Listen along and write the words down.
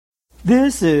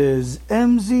This is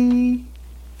MZ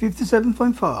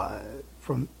 57.5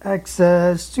 from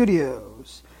Access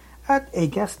Studios at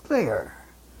Acast Player.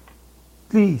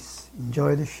 Please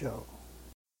enjoy the show.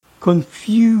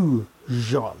 Confusion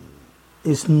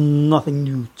is nothing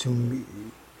new to me.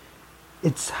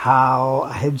 It's how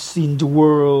I have seen the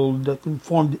world that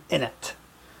informed in it,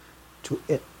 to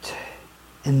it,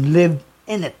 and lived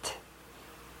in it.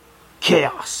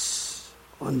 Chaos,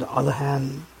 on the other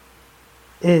hand,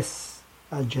 is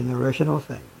a generational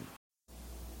thing.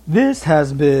 This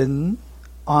has been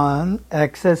on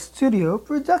Access Studio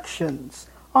Productions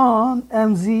on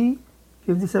MZ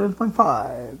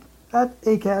 57.5 at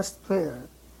Acast Player.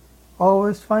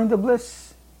 Always find the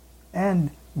bliss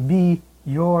and be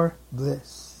your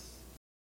bliss.